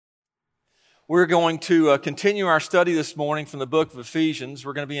We're going to continue our study this morning from the book of Ephesians.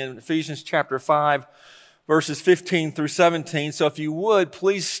 We're going to be in Ephesians chapter 5, verses 15 through 17. So if you would,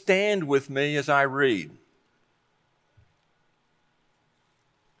 please stand with me as I read.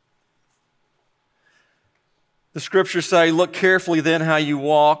 The scriptures say, "Look carefully then how you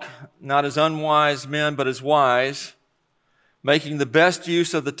walk, not as unwise men, but as wise, making the best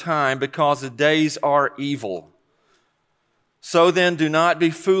use of the time, because the days are evil. So then do not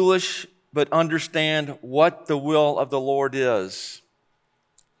be foolish, but understand what the will of the Lord is."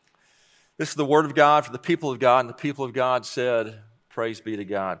 This is the word of God for the people of God, and the people of God said, "Praise be to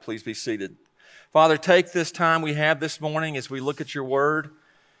God." Please be seated. Father, take this time we have this morning as we look at your word.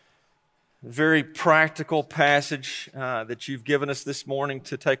 A very practical passage that you've given us this morning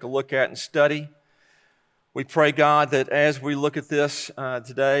to take a look at and study. We pray, God, that as we look at this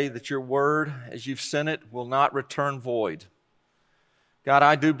today, that your word, as you've sent it, will not return void. God,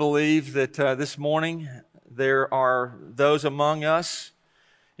 I do believe that this morning there are those among us,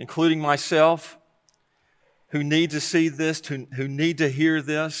 including myself, who need to see this, who need to hear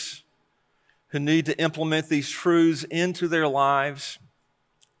this, who need to implement these truths into their lives.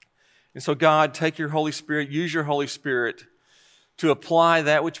 And so, God, take your Holy Spirit, use your Holy Spirit to apply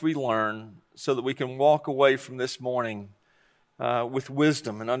that which we learn so that we can walk away from this morning with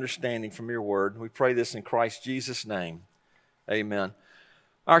wisdom and understanding from your word. We pray this in Christ Jesus' name. Amen.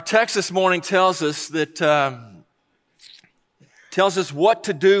 Our text this morning tells us what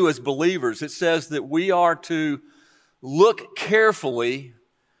to do as believers. It says that we are to look carefully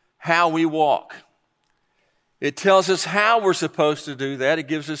how we walk. It tells us how we're supposed to do that. It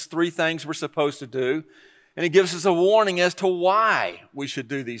gives us three things we're supposed to do, and it gives us a warning as to why we should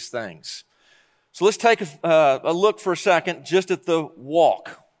do these things. So let's take a look for a second just at the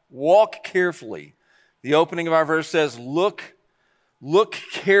walk. Walk carefully. The opening of our verse says, Look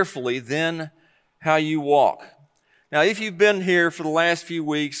carefully then how you walk. Now, if you've been here for the last few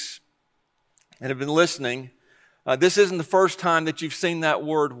weeks and have been listening, this isn't the first time that you've seen that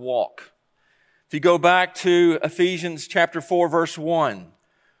word walk. If you go back to Ephesians chapter 4, verse 1,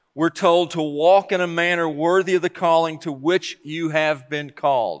 we're told to walk in a manner worthy of the calling to which you have been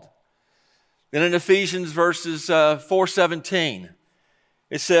called. Then in Ephesians verses 4:17,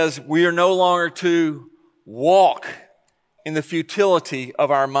 it says we are no longer to walk in the futility of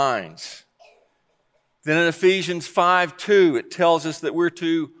our minds. Then in Ephesians 5:2, it tells us that we're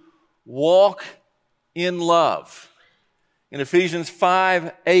to walk in love. In Ephesians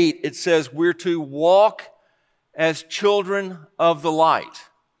 5:8, it says we're to walk as children of the light.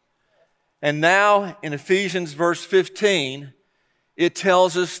 And now in Ephesians verse 15, it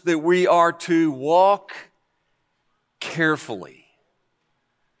tells us that we are to walk carefully.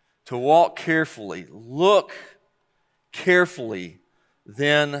 To walk carefully. Look carefully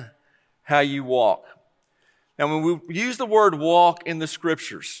then how you walk. Now, when we use the word walk in the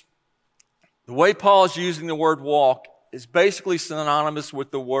scriptures, the way Paul is using the word walk is basically synonymous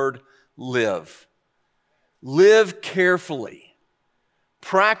with the word live. Live carefully.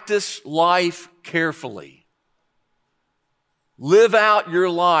 Practice life carefully. Live out your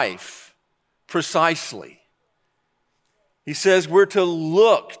life precisely. He says we're to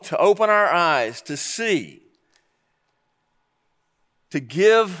look, to open our eyes, to see, to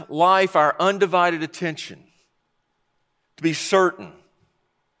give life our undivided attention, to be certain,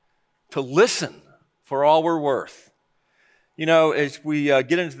 to listen for all we're worth. You know, as we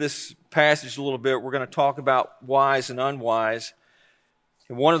get into this passage a little bit, we're going to talk about wise and unwise.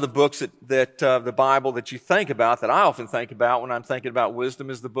 And one of the books that the Bible that you think about, that I often think about when I'm thinking about wisdom,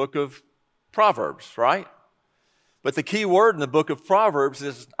 is the book of Proverbs, right? But the key word in the book of Proverbs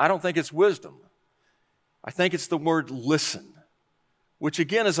is, I don't think it's wisdom. I think it's the word listen, which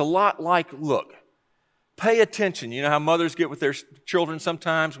again is a lot like look. Pay attention. You know how mothers get with their children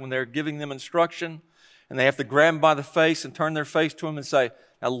sometimes when they're giving them instruction, and they have to grab them by the face and turn their face to them and say,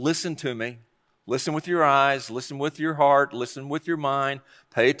 now listen to me. Listen with your eyes, listen with your heart, listen with your mind.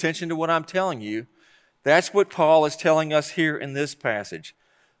 Pay attention to what I'm telling you. That's what Paul is telling us here in this passage.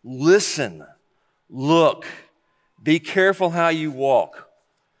 Listen, look, be careful how you walk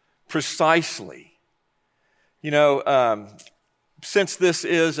precisely. You know, since this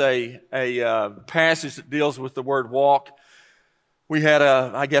is a passage that deals with the word walk, we had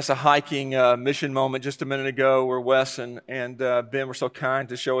a hiking mission moment just a minute ago where Wes and Ben were so kind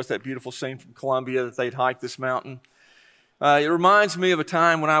to show us that beautiful scene from Columbia that they'd hiked this mountain. It reminds me of a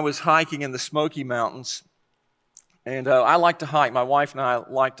time when I was hiking in the Smoky Mountains, and I like to hike. My wife and I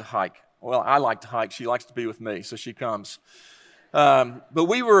like to hike. Well, I like to hike. She likes to be with me, so she comes. But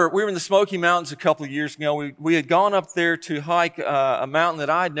we were in the Smoky Mountains a couple of years ago. We had gone up there to hike a mountain that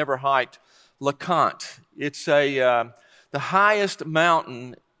I had never hiked LeConte. It's the highest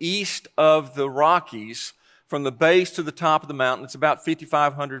mountain east of the Rockies. From the base to the top of the mountain, it's about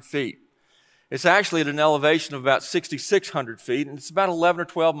 5,500 feet. It's actually at an elevation of about 6,600 feet, and it's about 11 or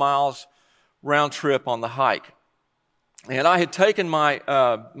 12 miles round trip on the hike. And I had taken my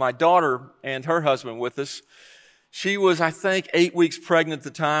daughter and her husband with us. She was, I think, 8 weeks pregnant at the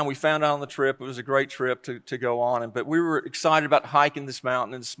time. We found out on the trip. It was a great trip to go on. But we were excited about hiking this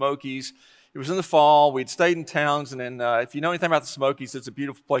mountain in the Smokies. It was in the fall. We'd stayed in Townsend. And if you know anything about the Smokies, it's a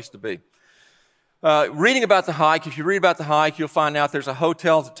beautiful place to be. Reading about the hike, if you read about the hike, you'll find out there's a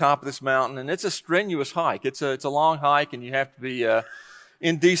hotel at the top of this mountain. And it's a strenuous hike. It's a long hike, and you have to be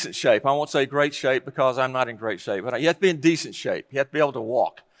in decent shape. I won't say great shape because I'm not in great shape. But you have to be in decent shape. You have to be able to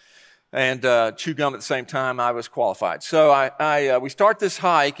walk and chew gum at the same time. I was qualified. So we start this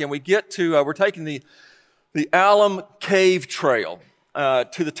hike, and we get to, we're taking the Alum Cave Trail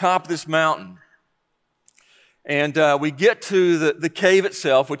to the top of this mountain. And we get to the cave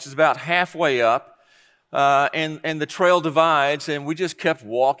itself, which is about halfway up, and the trail divides, and we just kept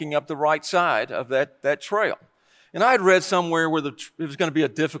walking up the right side of that trail. And I had read somewhere where it was going to be a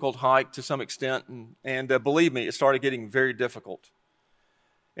difficult hike to some extent, and believe me, it started getting very difficult.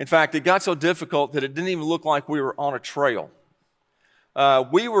 In fact, it got so difficult that it didn't even look like we were on a trail.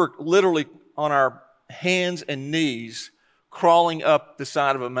 We were literally on our hands and knees crawling up the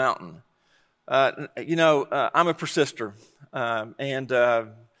side of a mountain. I'm a persister, and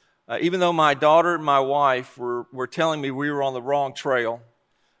even though my daughter and my wife were telling me we were on the wrong trail,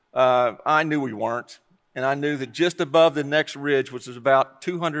 I knew we weren't, and I knew that just above the next ridge, which was about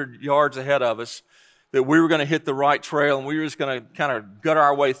 200 yards ahead of us, that we were going to hit the right trail, and we were just going to kind of gut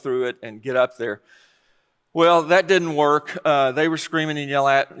our way through it and get up there. Well, that didn't work. They were screaming and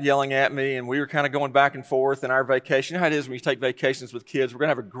yelling at me, and we were kind of going back and forth in our vacation. You know how it is when you take vacations with kids. We're going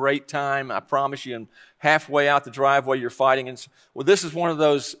to have a great time, I promise you, and halfway out the driveway, you're fighting. And well, this is one of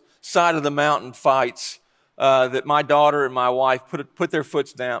those side of the mountain fights that my daughter and my wife put their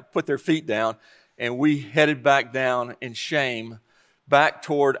feet down, and we headed back down in shame back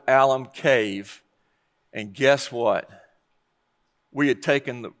toward Alum Cave. And guess what? We had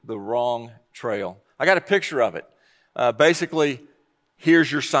taken the wrong trail. I got a picture of it. Basically, here's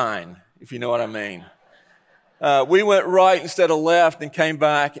your sign, if you know what I mean. We went right instead of left and came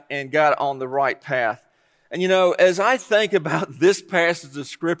back and got on the right path. And as I think about this passage of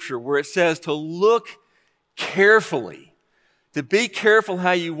Scripture where it says to look carefully, to be careful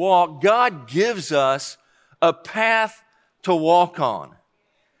how you walk, God gives us a path to walk on.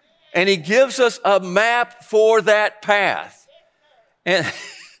 And He gives us a map for that path. And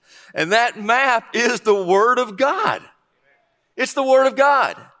that map is the Word of God. It's the Word of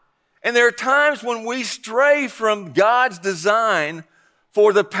God. And there are times when we stray from God's design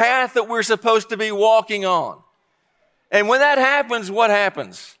for the path that we're supposed to be walking on. And when that happens, what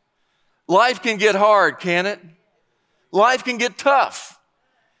happens? Life can get hard, can it? Life can get tough.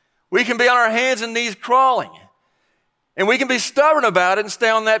 We can be on our hands and knees crawling. And we can be stubborn about it and stay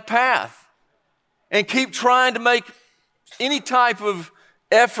on that path and keep trying to make any type of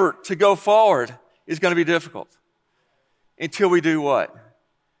effort to go forward is going to be difficult until we do what?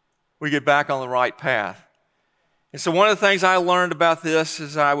 We get back on the right path. And so one of the things I learned about this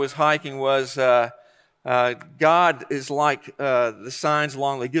as I was hiking was God is like the signs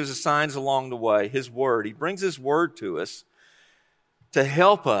He gives us signs along the way, His Word. He brings His Word to us to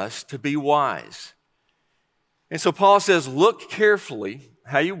help us to be wise. And so Paul says, look carefully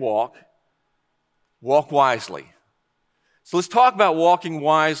how you walk wisely. So let's talk about walking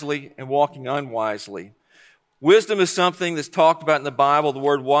wisely and walking unwisely. Wisdom is something that's talked about in the Bible. The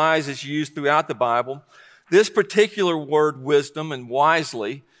word wise is used throughout the Bible. This particular word, wisdom and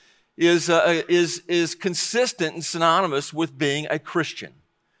wisely, is consistent and synonymous with being a Christian.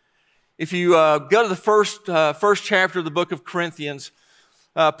 If you go to the first chapter of the book of Corinthians,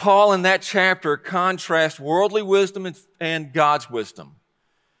 Paul in that chapter contrasts worldly wisdom and God's wisdom.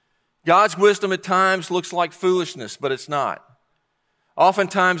 God's wisdom at times looks like foolishness, but it's not.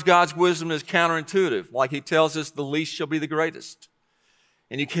 Oftentimes God's wisdom is counterintuitive, like He tells us the least shall be the greatest.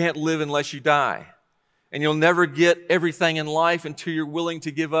 And you can't live unless you die. And you'll never get everything in life until you're willing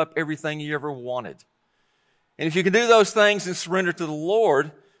to give up everything you ever wanted. And if you can do those things and surrender to the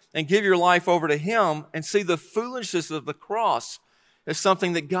Lord and give your life over to Him and see the foolishness of the cross as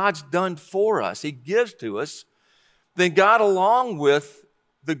something that God's done for us, He gives to us, then God, along with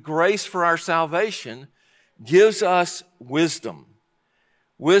the grace for our salvation, gives us wisdom.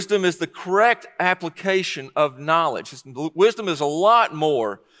 Wisdom is the correct application of knowledge. Wisdom is a lot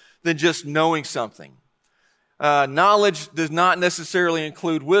more than just knowing something. Knowledge does not necessarily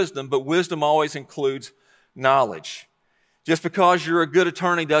include wisdom, but wisdom always includes knowledge. Just because you're a good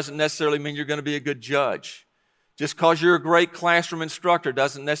attorney doesn't necessarily mean you're going to be a good judge. Just because you're a great classroom instructor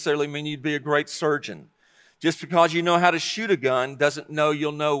doesn't necessarily mean you'd be a great surgeon. Just because you know how to shoot a gun doesn't know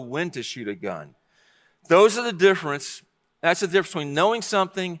you'll know when to shoot a gun. Those are the difference. That's the difference between knowing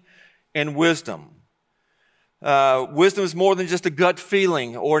something and wisdom. Wisdom is more than just a gut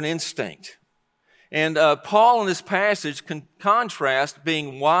feeling or an instinct. And Paul in this passage can contrast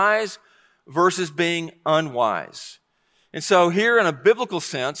being wise versus being unwise. And so here in a biblical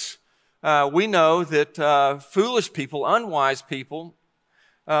sense, we know that foolish people, unwise people,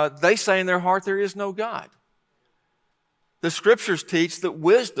 they say in their heart there is no God. The scriptures teach that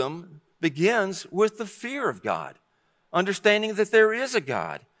wisdom begins with the fear of God, understanding that there is a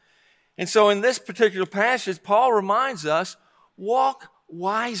God. And so in this particular passage, Paul reminds us, walk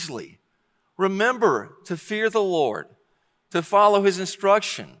wisely. Remember to fear the Lord, to follow His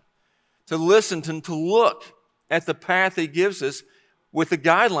instruction, to listen, to look at the path He gives us with the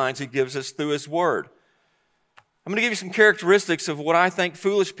guidelines He gives us through His Word. I'm going to give you some characteristics of what I think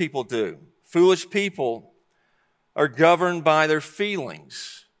foolish people do. Foolish people are governed by their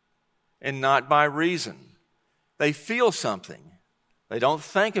feelings and not by reason. They feel something. They don't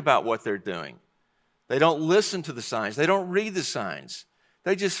think about what they're doing. They don't listen to the signs. They don't read the signs.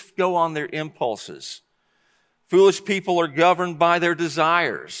 They just go on their impulses. Foolish people are governed by their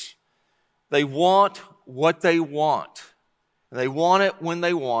desires. They want what they want. They want it when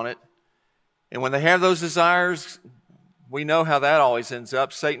they want it. And when they have those desires, we know how that always ends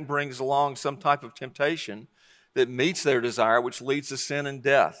up. Satan brings along some type of temptation that meets their desire, which leads to sin and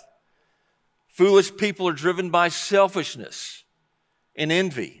death. Foolish people are driven by selfishness and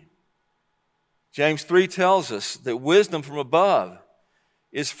envy. James 3 tells us that wisdom from above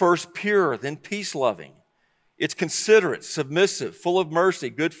is first pure, then peace-loving. It's considerate, submissive, full of mercy,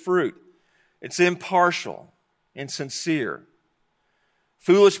 good fruit. It's impartial and sincere.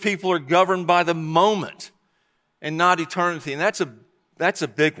 Foolish people are governed by the moment and not eternity, and that's a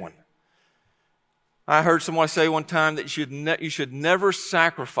big one. I heard someone say one time that you should never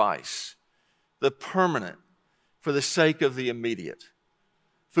sacrifice the permanent for the sake of the immediate.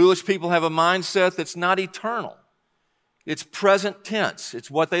 Foolish people have a mindset that's not eternal. It's present tense.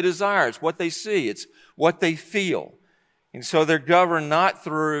 It's what they desire. It's what they see. It's what they feel. And so they're governed not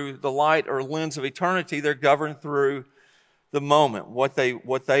through the light or lens of eternity. They're governed through the moment, what they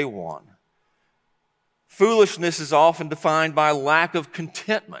want. Foolishness is often defined by lack of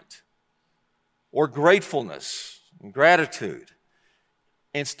contentment or gratefulness and gratitude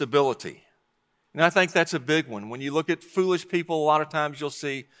and stability. And I think that's a big one. When you look at foolish people, a lot of times you'll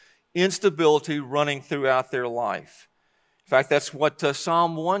see instability running throughout their life. In fact, that's what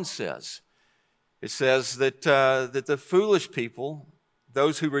Psalm 1 says. It says that the foolish people,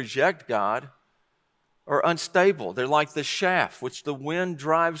 those who reject God, are unstable. They're like the chaff which the wind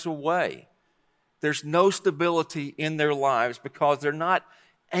drives away. There's no stability in their lives because they're not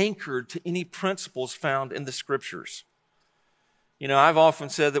anchored to any principles found in the Scriptures. You know, I've often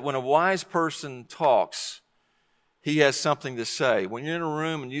said that when a wise person talks, he has something to say. When you're in a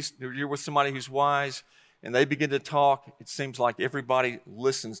room and you're with somebody who's wise and they begin to talk, it seems like everybody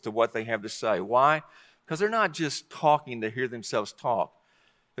listens to what they have to say. Why? Because they're not just talking to hear themselves talk.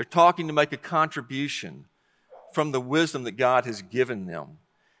 They're talking to make a contribution from the wisdom that God has given them.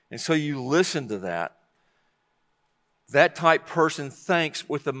 And so you listen to that. That type person thinks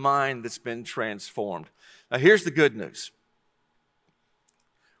with a mind that's been transformed. Now here's the good news.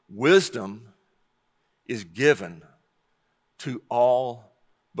 Wisdom is given to all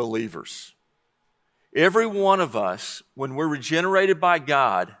believers. Every one of us, when we're regenerated by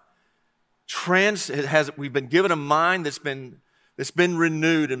God, we've been given a mind that's been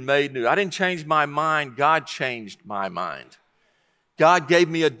renewed and made new. I didn't change my mind. God changed my mind. God gave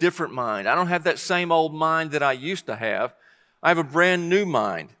me a different mind. I don't have that same old mind that I used to have. I have a brand new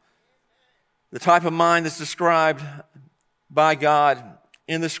mind. The type of mind that's described by God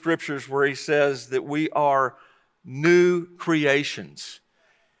in the Scriptures where He says that we are new creations.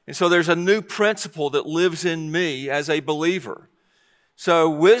 And so there's a new principle that lives in me as a believer. So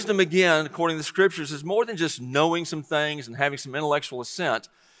wisdom, again, according to the Scriptures, is more than just knowing some things and having some intellectual assent.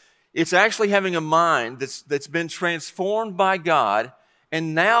 It's actually having a mind that's been transformed by God,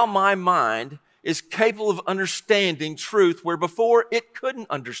 and now my mind is capable of understanding truth where before it couldn't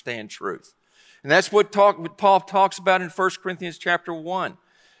understand truth. And that's what Paul talks about in 1 Corinthians chapter 1,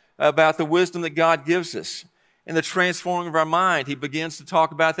 about the wisdom that God gives us and the transforming of our mind. He begins to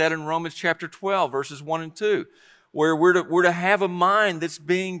talk about that in Romans chapter 12, verses 1 and 2, where we're to have a mind that's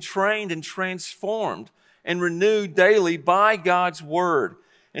being trained and transformed and renewed daily by God's Word.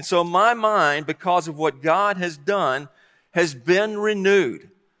 And so my mind, because of what God has done, has been renewed.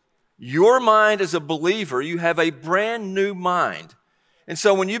 Your mind as a believer, you have a brand new mind. And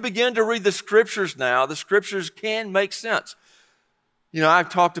so when you begin to read the Scriptures now, the Scriptures can make sense. You know, I've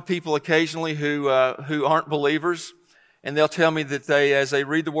talked to people occasionally who aren't believers, and they'll tell me that as they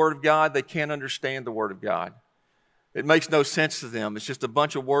read the Word of God, they can't understand the Word of God. It makes no sense to them. It's just a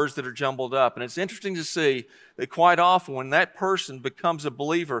bunch of words that are jumbled up. And it's interesting to see that quite often when that person becomes a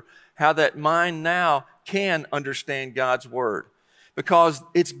believer, how that mind now can understand God's Word because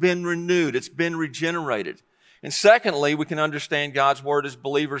it's been renewed, it's been regenerated. And secondly, we can understand God's Word as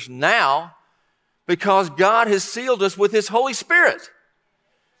believers now because God has sealed us with His Holy Spirit.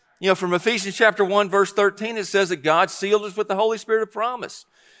 You know, from Ephesians chapter 1, verse 13, it says that God sealed us with the Holy Spirit of promise.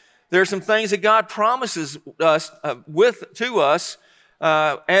 There are some things that God promises us to us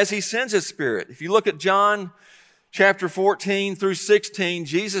as He sends His Spirit. If you look at John chapter 14 through 16,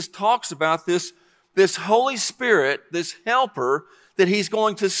 Jesus talks about this Holy Spirit, this helper that He's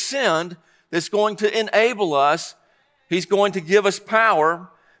going to send, that's going to enable us. He's going to give us power,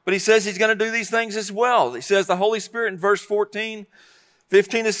 but He says He's going to do these things as well. He says the Holy Spirit in verse 15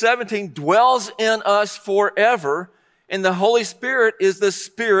 to 17 dwells in us forever. And the Holy Spirit is the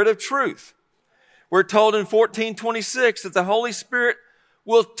Spirit of truth. We're told in 14:26 that the Holy Spirit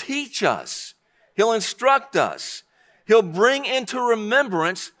will teach us. He'll instruct us. He'll bring into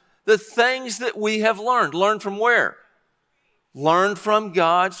remembrance the things that we have learned. Learned from where? Learned from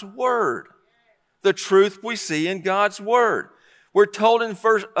God's Word. The truth we see in God's Word. We're told in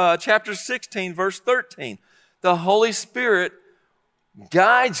chapter 16, verse 13, the Holy Spirit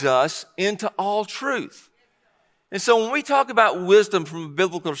guides us into all truth. And so when we talk about wisdom from a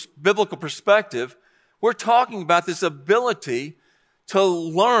biblical perspective, we're talking about this ability to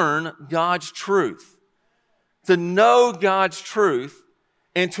learn God's truth, to know God's truth,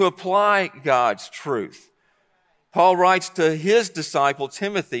 and to apply God's truth. Paul writes to his disciple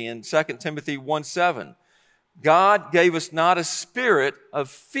Timothy in 2 Timothy 1:7, God gave us not a spirit of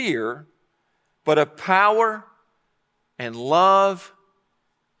fear, but of power and love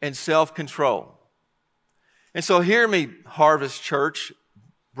and self-control. And so hear me, Harvest Church,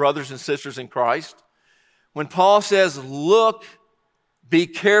 brothers and sisters in Christ. When Paul says, look, be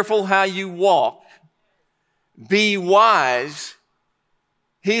careful how you walk, be wise,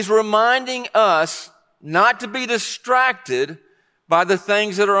 he's reminding us not to be distracted by the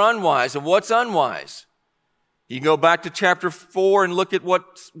things that are unwise. And what's unwise? You can go back to chapter 4 and look at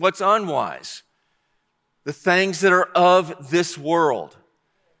what's unwise. The things that are of this world.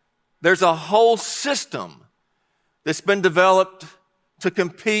 There's a whole system that's been developed to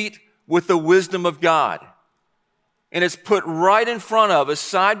compete with the wisdom of God. And it's put right in front of us,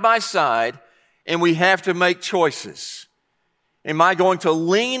 side by side, and we have to make choices. Am I going to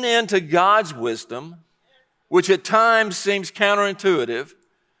lean into God's wisdom, which at times seems counterintuitive,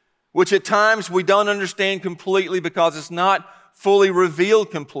 which at times we don't understand completely because it's not fully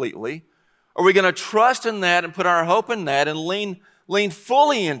revealed completely? Are we going to trust in that and put our hope in that and lean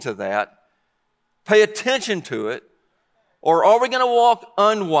fully into that, pay attention to it? Or are we going to walk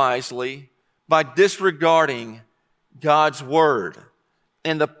unwisely by disregarding God's Word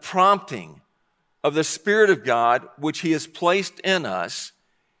and the prompting of the Spirit of God, which He has placed in us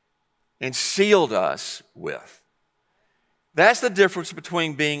and sealed us with? That's the difference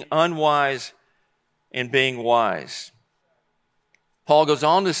between being unwise and being wise. Paul goes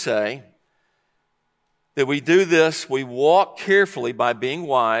on to say that we do this, we walk carefully by being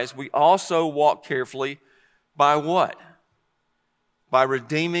wise. We also walk carefully by what? By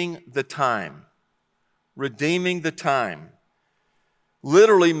redeeming the time. Redeeming the time.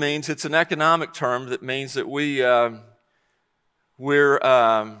 Literally means, it's an economic term that means that we're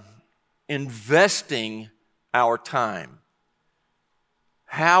investing our time.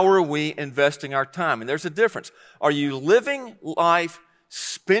 How are we investing our time? And there's a difference. Are you living life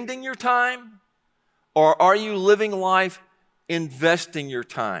spending your time? Or are you living life investing your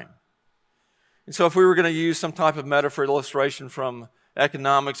time? And so if we were going to use some type of metaphor illustration from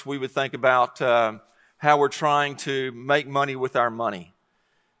economics, we would think about how we're trying to make money with our money.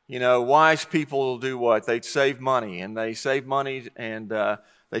 You know, wise people do what? They save money, and they save money and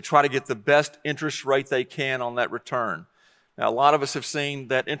they try to get the best interest rate they can on that return. Now, a lot of us have seen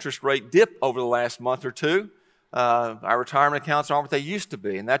that interest rate dip over the last month or two. Our retirement accounts aren't what they used to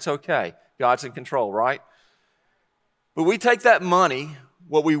be, and that's okay. God's in control, right? But we take that money,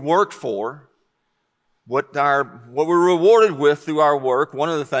 what we worked for, what we're rewarded with through our work, one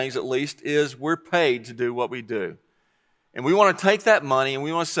of the things at least, is we're paid to do what we do. And we want to take that money and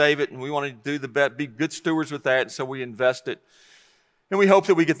we want to save it and we want to be good stewards with that, and so we invest it. And we hope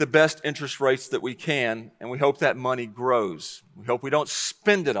that we get the best interest rates that we can, and we hope that money grows. We hope we don't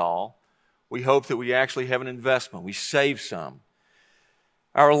spend it all. We hope that we actually have an investment. We save some.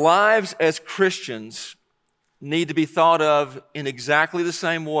 Our lives as Christians need to be thought of in exactly the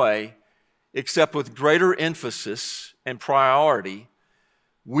same way, except with greater emphasis and priority.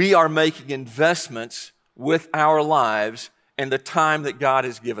 We are making investments with our lives and the time that God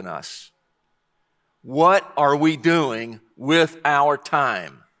has given us. What are we doing with our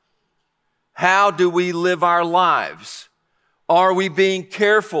time? How do we live our lives? Are we being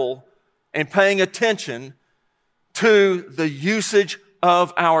careful and paying attention to the usage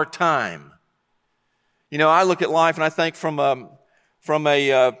of our time? You know, I look at life and I think from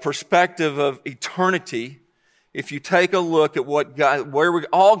a perspective of eternity. If you take a look at where we're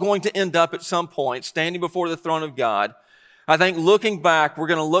all going to end up at some point, standing before the throne of God, I think looking back, we're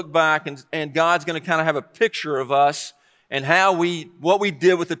going to look back and God's going to kind of have a picture of us and what we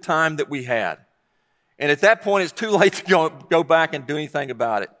did with the time that we had. And at that point, it's too late to go back and do anything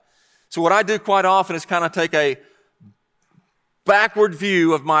about it. So what I do quite often is kind of take a backward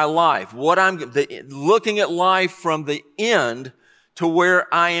view of my life, looking at life from the end to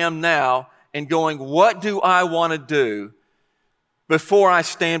where I am now and going, what do I want to do before I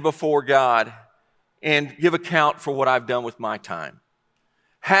stand before God and give account for what I've done with my time?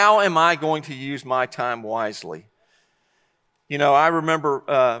 How am I going to use my time wisely? You know, I remember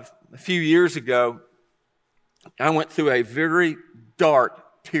a few years ago, I went through a very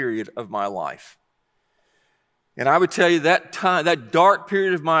dark period of my life. And I would tell you that dark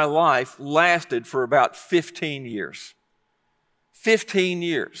period of my life lasted for about 15 years. 15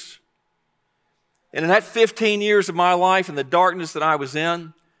 years. And in that 15 years of my life and the darkness that I was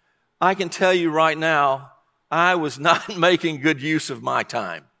in, I can tell you right now, I was not making good use of my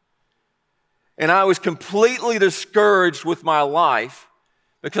time. And I was completely discouraged with my life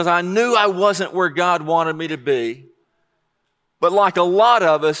because I knew I wasn't where God wanted me to be. But like a lot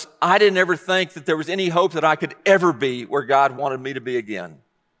of us, I didn't ever think that there was any hope that I could ever be where God wanted me to be again.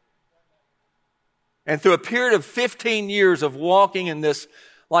 And through a period of 15 years of walking in this,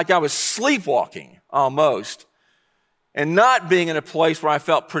 like I was sleepwalking almost, and not being in a place where I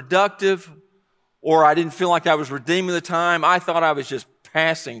felt productive or I didn't feel like I was redeeming the time, I thought I was just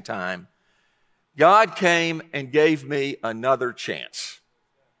passing time. God came and gave me another chance.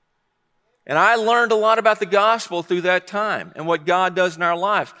 And I learned a lot about the gospel through that time and what God does in our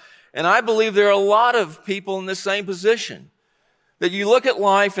lives. And I believe there are a lot of people in the same position. That you look at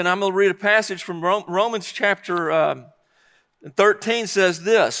life, and I'm going to read a passage from Romans chapter 13 says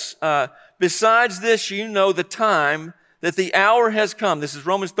this, besides this, you know the time that the hour has come. This is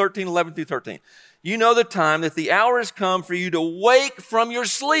Romans 13, 11 through 13. You know the time that the hour has come for you to wake from your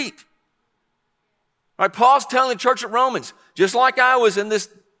sleep. All right, Paul's telling the church at Romans, just like I was in this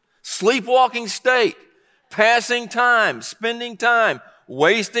sleepwalking state, passing time, spending time,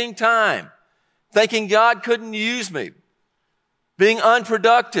 wasting time, thinking God couldn't use me, being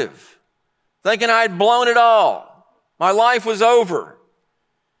unproductive, thinking I had blown it all. My life was over.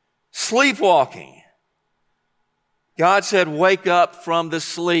 Sleepwalking. God said, wake up from the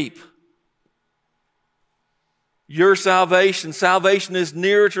sleep. Your salvation is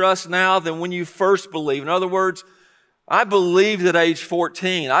nearer to us now than when you first believed. In other words, I believed at age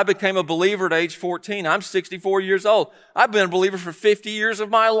 14. I became a believer at age 14. I'm 64 years old. I've been a believer for 50 years of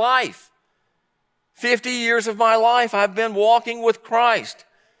my life. 50 years of my life I've been walking with Christ.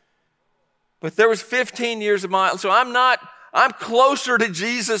 But there was 15 years of my life. So I'm closer to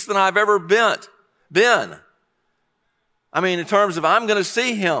Jesus than I've ever been. I mean, in terms of I'm going to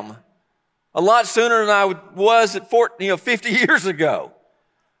see Him a lot sooner than I was at 50 years ago.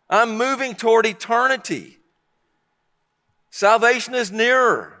 I'm moving toward eternity. Salvation is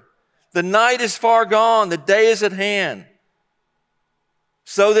nearer. The night is far gone. The day is at hand.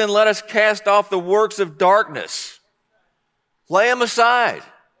 So then let us cast off the works of darkness. Lay them aside.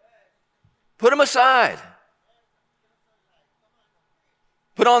 Put them aside.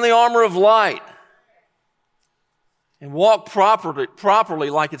 Put on the armor of light. And walk properly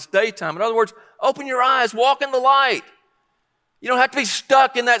like it's daytime. In other words, open your eyes. Walk in the light. You don't have to be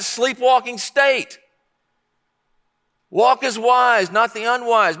stuck in that sleepwalking state. Walk as wise, not the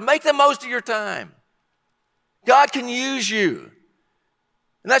unwise. Make the most of your time. God can use you.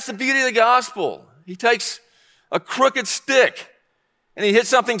 And that's the beauty of the gospel. He takes a crooked stick and He hits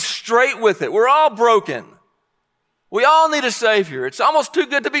something straight with it. We're all broken. We all need a Savior. It's almost too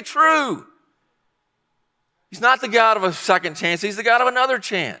good to be true. He's not the God of a second chance. He's the God of another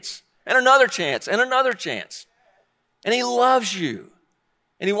chance, and another chance, and another chance. And He loves you.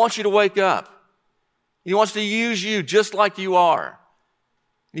 And He wants you to wake up. He wants to use you just like you are.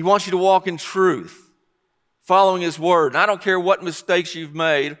 He wants you to walk in truth, following His word. And I don't care what mistakes you've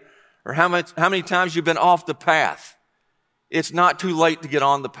made or how many times you've been off the path. It's not too late to get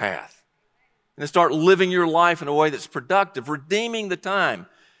on the path and to start living your life in a way that's productive, redeeming the time,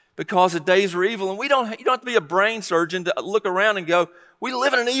 because the days are evil. And you don't have to be a brain surgeon to look around and go, we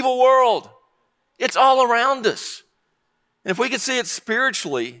live in an evil world. It's all around us. And if we could see it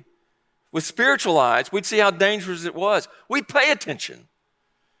spiritually, with spiritual eyes, we'd see how dangerous it was. We'd pay attention.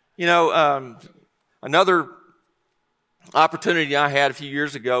 Another opportunity I had a few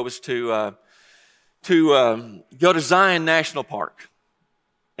years ago was to go to Zion National Park.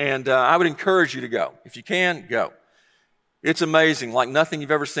 And I would encourage you to go. If you can, go. It's amazing, like nothing you've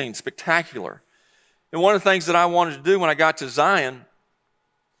ever seen, spectacular. And one of the things that I wanted to do when I got to Zion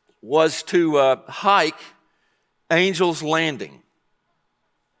was to hike Angel's Landing.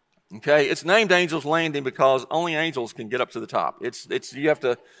 Okay, it's named Angel's Landing because only angels can get up to the top. It's you have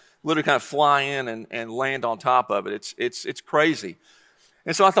to literally kind of fly in and land on top of it. It's crazy.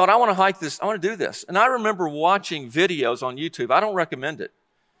 And so I thought, I want to hike this. I want to do this. And I remember watching videos on YouTube. I don't recommend it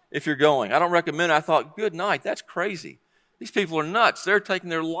if you're going. I don't recommend it. I thought, good night, that's crazy. These people are nuts. They're taking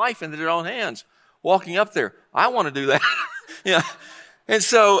their life into their own hands, walking up there. I want to do that. Yeah. And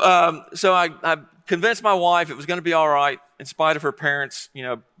so I convinced my wife it was going to be all right in spite of her parents'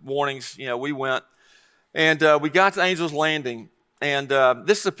 warnings. We went. And we got to Angel's Landing. And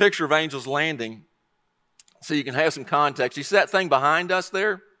this is a picture of Angel's Landing so you can have some context. You see that thing behind us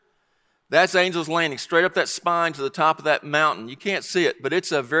there? That's Angel's Landing, straight up that spine to the top of that mountain. You can't see it, but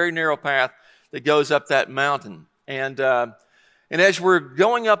it's a very narrow path that goes up that mountain. And as we're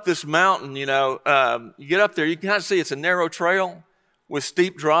going up this mountain, you get up there, you can kind of see it's a narrow trail with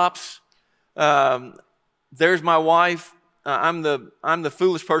steep drops. There's my wife. I'm the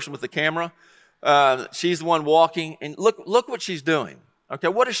foolish person with the camera. She's the one walking, and look what she's doing. Okay,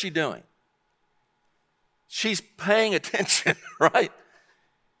 what is she doing? She's paying attention, right?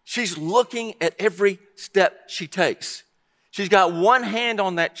 She's looking at every step she takes. She's got one hand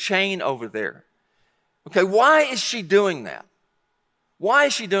on that chain over there. Okay, why is she doing that? Why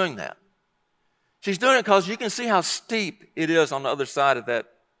is she doing that? She's doing it because you can see how steep it is on the other side of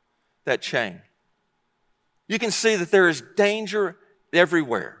that chain. You can see that there is danger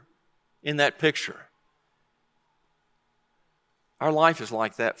everywhere in that picture. Our life is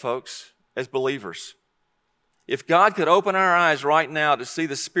like that, folks, as believers. If God could open our eyes right now to see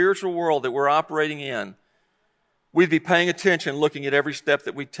the spiritual world that we're operating in, we'd be paying attention, looking at every step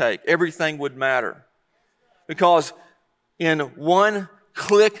that we take. Everything would matter. Because in one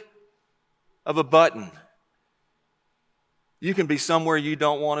click of a button, you can be somewhere you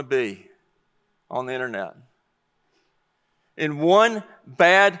don't want to be on the internet. In one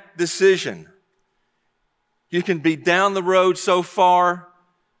bad decision, you can be down the road so far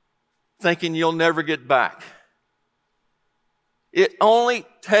thinking you'll never get back. It only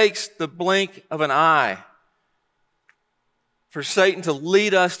takes the blink of an eye for Satan to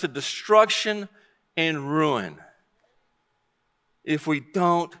lead us to destruction and ruin if we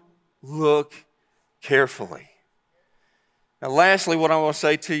don't look carefully. Now, lastly, what I want to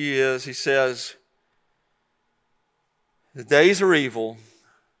say to you is, he says, the days are evil,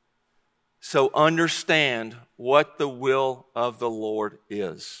 so understand what the will of the Lord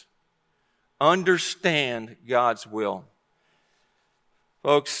is. Understand God's will.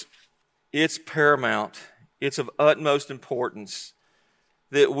 Folks, it's paramount. It's of utmost importance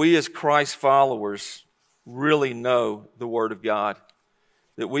that we as Christ followers really know the Word of God,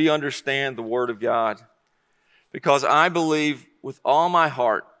 that we understand the Word of God. Because I believe with all my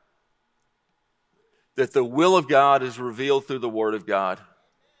heart that the will of God is revealed through the Word of God.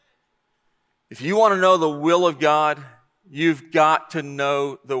 If you want to know the will of God, you've got to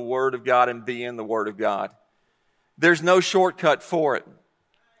know the Word of God and be in the Word of God. There's no shortcut for it.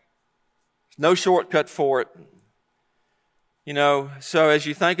 No shortcut for it. So as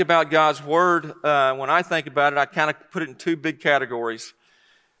you think about God's Word, when I think about it, I kind of put it in two big categories.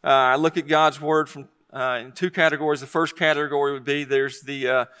 I look at God's Word in two categories. The first category would be there's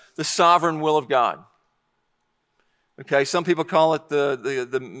the sovereign will of God. Okay, some people call it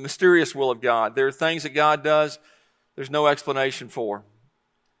the mysterious will of God. There are things that God does there's no explanation for.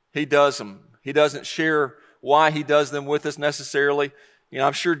 He does them. He doesn't share why He does them with us necessarily.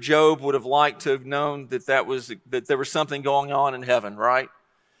 I'm sure Job would have liked to have known that there was something going on in heaven, right?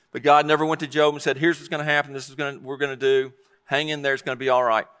 But God never went to Job and said, here's what's going to happen, we're going to do. Hang in there, it's going to be all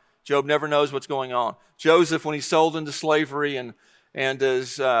right. Job never knows what's going on. Joseph, when he's sold into slavery and and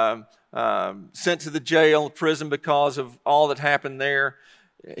is sent to the jail, prison because of all that happened there.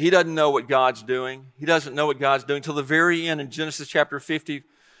 He doesn't know what God's doing. He doesn't know what God's doing till the very end in Genesis chapter 50,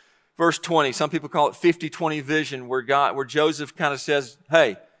 verse 20. Some people call it 50-20 vision, where Joseph kind of says,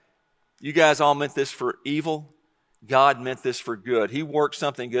 hey, you guys all meant this for evil. God meant this for good. He worked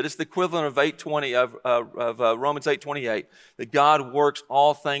something good. It's the equivalent of 8:20 of Romans 8:28, that God works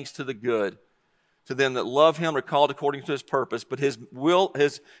all things to the good to them that love him, are called according to his purpose. But his will,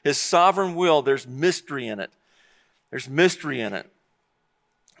 his sovereign will, there's mystery in it. There's mystery in it.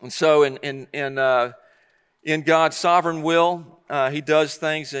 And so in God's sovereign will, he does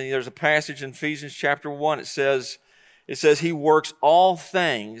things. And there's a passage in Ephesians chapter 1. It says he works all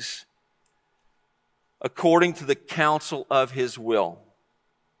things according to the counsel of his will.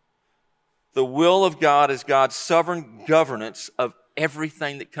 The will of God is God's sovereign governance of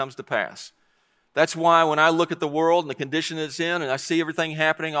everything that comes to pass. That's why when I look at the world and the condition it's in, and I see everything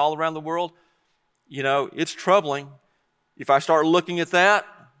happening all around the world, it's troubling. If I start looking at that,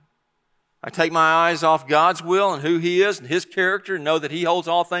 I take my eyes off God's will and who he is and his character, and know that he holds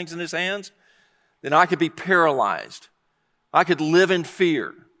all things in his hands, then I could be paralyzed. I could live in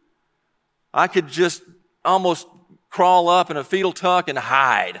fear. I could just almost crawl up in a fetal tuck and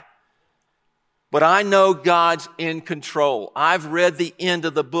hide. But I know God's in control. I've read the end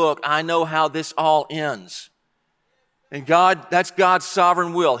of the book. I know how this all ends. And that's God's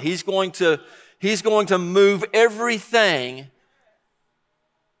sovereign will. He's going to move everything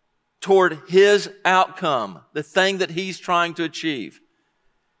toward his outcome, the thing that he's trying to achieve.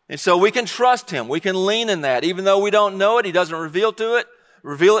 And so we can trust him. We can lean in that. Even though we don't know it, he doesn't reveal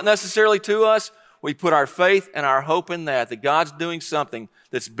it necessarily to us. We put our faith and our hope in that God's doing something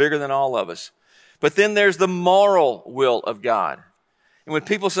that's bigger than all of us. But then there's the moral will of God. And when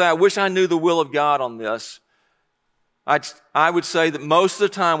people say, I wish I knew the will of God on this, I would say that most of the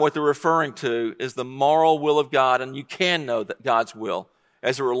time what they're referring to is the moral will of God, and you can know that God's will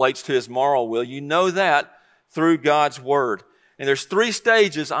as it relates to his moral will. You know that through God's word. And there's 3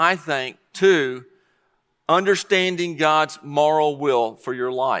 stages, I think, to understanding God's moral will for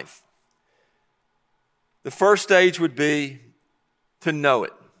your life. The first stage would be to know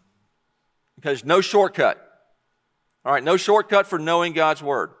it. Because no shortcut. All right, no shortcut for knowing God's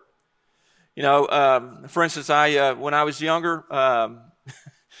word. For instance, when I was younger, I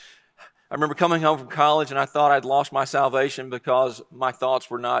remember coming home from college and I thought I'd lost my salvation because my thoughts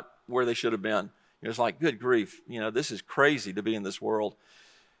were not where they should have been. It was like, good grief, this is crazy to be in this world.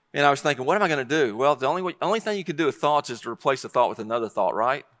 And I was thinking, what am I going to do? Well, the only thing you can do with thoughts is to replace the thought with another thought,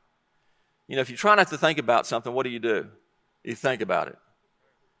 right? If you try not to think about something, what do? You think about it.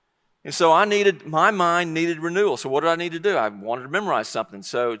 And so my mind needed renewal. So what did I need to do? I wanted to memorize something.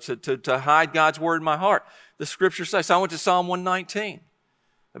 So to hide God's word in my heart. The scripture says, so I went to Psalm 119,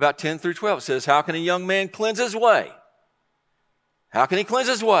 about 10 through 12. It says, how can a young man cleanse his way? How can he cleanse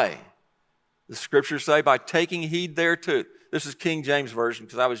his way? The scriptures say, by taking heed thereto. This is King James Version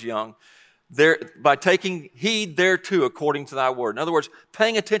because I was young. By taking heed thereto according to thy word. In other words,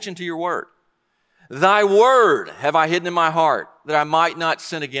 paying attention to your word. Thy word have I hidden in my heart, that I might not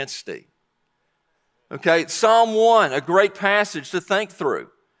sin against thee. Okay, Psalm 1, a great passage to think through.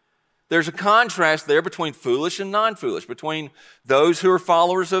 There's a contrast there between foolish and non-foolish, between those who are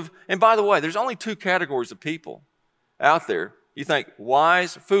followers of, and by the way, there's only 2 categories of people out there. You think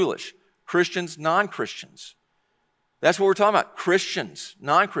wise, foolish, Christians, non-Christians. That's what we're talking about, Christians,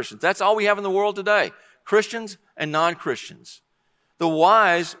 non-Christians. That's all we have in the world today, Christians and non-Christians. The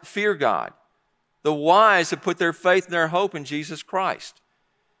wise fear God. The wise have put their faith and their hope in Jesus Christ.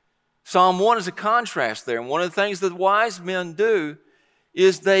 Psalm 1 is a contrast there. And one of the things that wise men do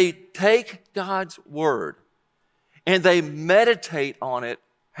is they take God's word and they meditate on it.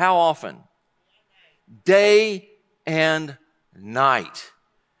 How often? Day and night.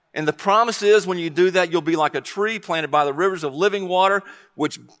 And the promise is when you do that, you'll be like a tree planted by the rivers of living water,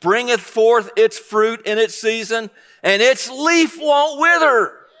 which bringeth forth its fruit in its season, and its leaf won't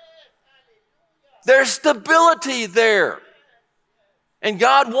wither. There's stability there. And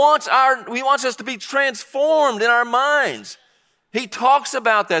God wants us to be transformed in our minds. He talks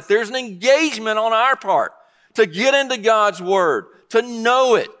about that. There's an engagement on our part to get into God's word, to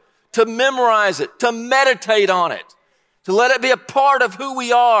know it, to memorize it, to meditate on it, to let it be a part of who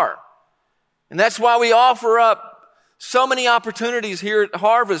we are. And that's why we offer up so many opportunities here at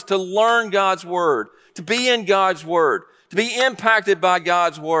Harvest to learn God's word, to be in God's word, to be impacted by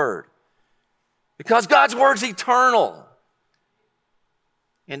God's word. Because God's word's eternal.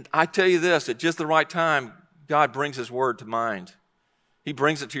 And I tell you this, at just the right time, God brings his word to mind. He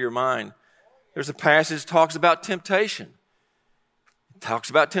brings it to your mind. There's a passage that talks about temptation. talks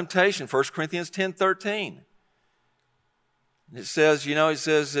about temptation, 1 Corinthians 10:13. It says,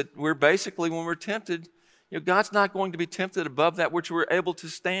 that we're basically, when we're tempted, God's not going to be tempted above that which we're able to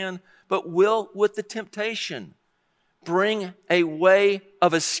stand, but will, with the temptation, bring a way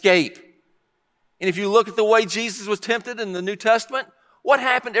of escape. And if you look at the way Jesus was tempted in the New Testament, what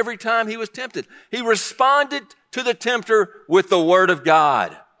happened every time he was tempted? He responded to the tempter with the Word of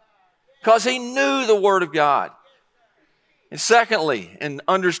God, because he knew the Word of God. And secondly, in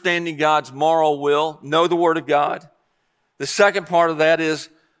understanding God's moral will, know the Word of God. The second part of that is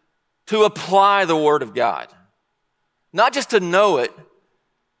to apply the Word of God. Not just to know it,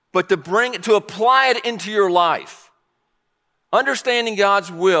 but to apply it into your life. Understanding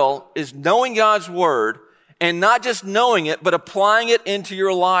God's will is knowing God's Word, and not just knowing it, but applying it into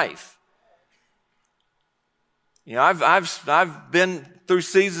your life. I've been through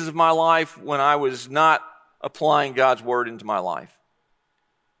seasons of my life when I was not applying God's Word into my life.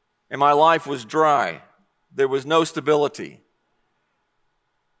 And my life was dry. There was no stability.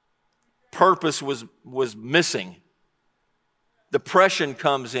 Purpose was missing. Depression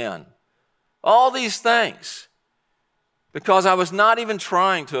comes in. All these things. Because I was not even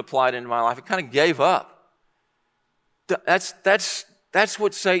trying to apply it into my life. I kind of gave up. That's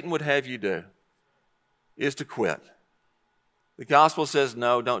what Satan would have you do, is to quit. The gospel says,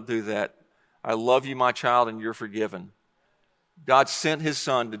 no, don't do that. I love you, my child, and you're forgiven. God sent his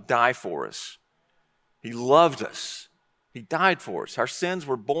Son to die for us. He loved us. He died for us. Our sins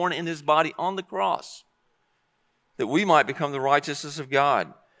were borne in his body on the cross, that we might become the righteousness of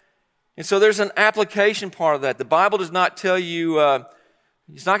God. And so there's an application part of that. The Bible does not tell you,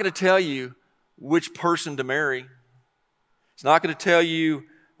 it's not going to tell you which person to marry. It's not going to tell you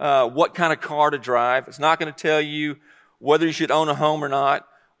what kind of car to drive. It's not going to tell you whether you should own a home or not,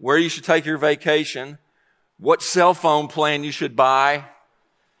 where you should take your vacation, what cell phone plan you should buy,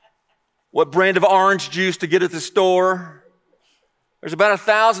 what brand of orange juice to get at the store. There's about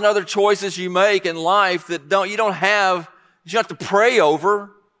 1,000 other choices you make in life that you don't have to pray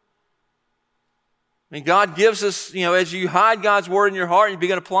over. I mean, God gives us, as you hide God's Word in your heart and you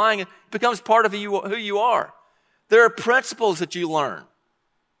begin applying it, it becomes part of who you are. There are principles that you learn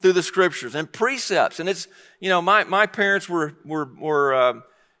through the Scriptures and precepts. And it's, my parents were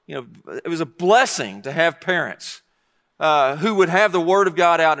it was a blessing to have parents who would have the Word of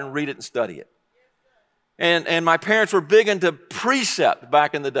God out and read it and study it. And my parents were big into precept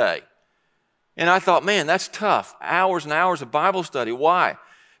back in the day. And I thought, man, that's tough. Hours and hours of Bible study. Why?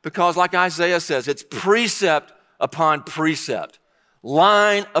 Because like Isaiah says, it's precept upon precept,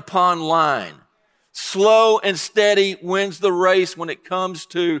 line upon line. Slow and steady wins the race when it comes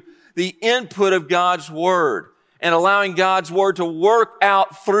to the input of God's Word and allowing God's Word to work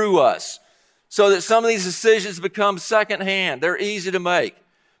out through us so that some of these decisions become secondhand. They're easy to make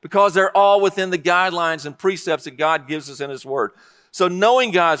because they're all within the guidelines and precepts that God gives us in His Word. So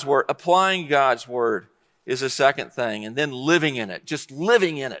knowing God's Word, applying God's Word is a second thing. And then living in it, just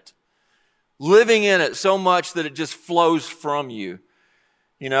living in it. Living in it so much that it just flows from you.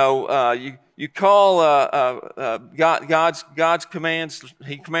 You call God's commands.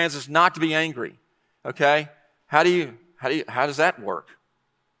 He commands us not to be angry. Okay, how does that work?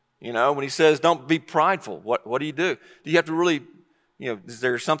 When He says don't be prideful, what do? Do you have to really? Is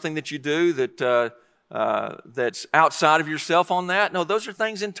there something that you do that's outside of yourself on that? No, those are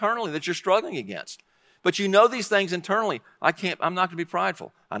things internally that you're struggling against. But these things internally. I'm not going to be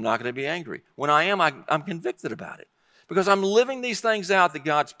prideful. I'm not going to be angry. When I am, I'm convicted about it. Because I'm living these things out that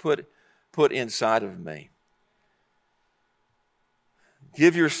God's put inside of me.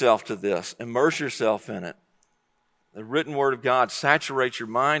 Give yourself to this. Immerse yourself in it. The written Word of God, saturate your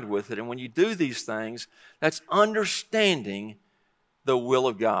mind with it. And when you do these things, that's understanding the will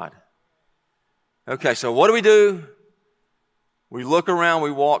of God. Okay, so what do? We look around,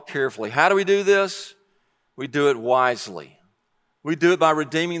 we walk carefully. How do we do this? We do it wisely. We do it by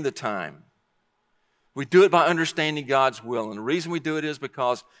redeeming the time. We do it by understanding God's will. And the reason we do it is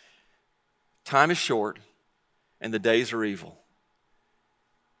because time is short and the days are evil.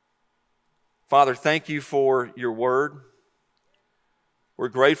 Father, thank you for your Word. We're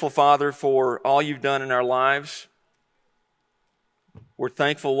grateful, Father, for all you've done in our lives. We're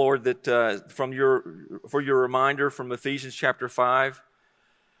thankful, Lord, that for your reminder from Ephesians chapter 5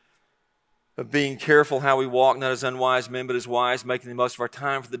 of being careful how we walk, not as unwise men, but as wise, making the most of our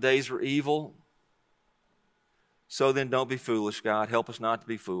time, for the days are evil. So then don't be foolish, God. Help us not to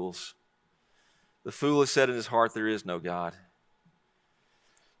be fools. The fool has said in his heart, there is no God.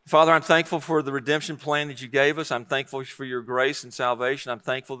 Father, I'm thankful for the redemption plan that you gave us. I'm thankful for your grace and salvation. I'm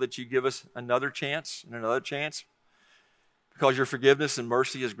thankful that you give us another chance and another chance. because your forgiveness and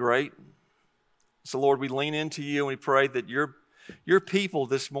mercy is great. So, Lord, we lean into you and we pray that your people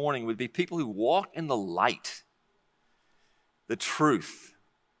this morning would be people who walk in the light, the truth.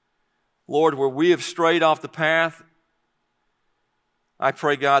 Lord, where we have strayed off the path, I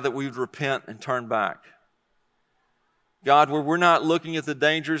pray, God, that we would repent and turn back. God, where we're not looking at the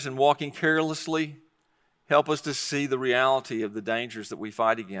dangers and walking carelessly, help us to see the reality of the dangers that we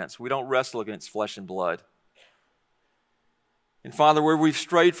fight against. We don't wrestle against flesh and blood. And Father, where we've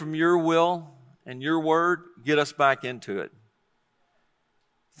strayed from your will and your word, get us back into it.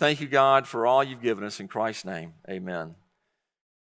 Thank you, God, for all you've given us. In Christ's name, amen.